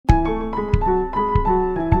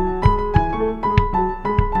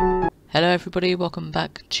Hello everybody, welcome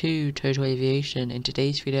back to Total Aviation. In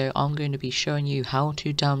today's video I'm going to be showing you how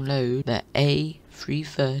to download the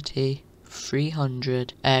A330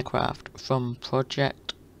 300 aircraft from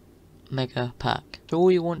Project Mega Pack. So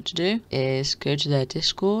all you want to do is go to their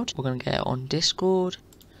Discord. We're going to get it on Discord.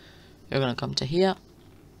 You're going to come to here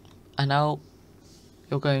and now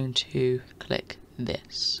you're going to click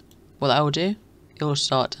this. What that will do, it will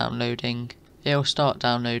start downloading. It'll start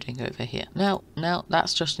downloading over here. Now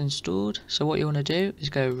that's just installed. So what you want to do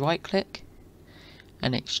is go right click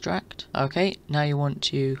and extract. Okay, now you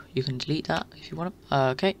can delete that if you want to.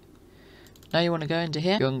 Okay, now you want to go into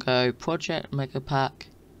here. You want to go Project Mega Pack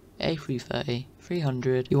A330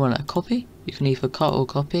 300. You want a copy. You can either cut or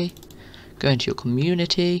copy. Go into your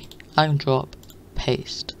community and drop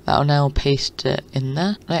paste. That'll now paste it in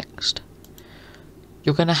there. Next,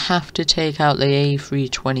 you're going to have to take out the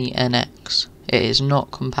A320NX. It is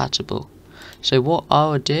not compatible. So what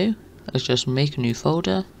I would do is just make a new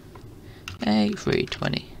folder.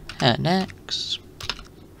 A320NX.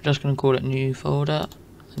 I'm just going to call it new folder.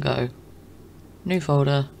 And go new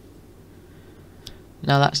folder.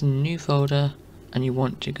 Now that's a new folder and you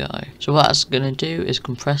want to go. So what that's going to do is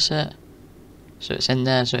compress it. So it's in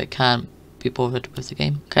there so it can't be bothered with the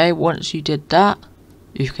game. Okay, once you did that,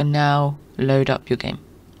 you can now load up your game.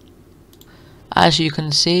 As you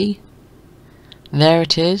can see, there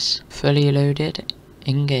it is, fully loaded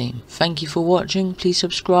in game. Thank you for watching. Please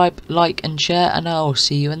subscribe, like and share, and I'll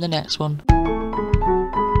see you in the next one.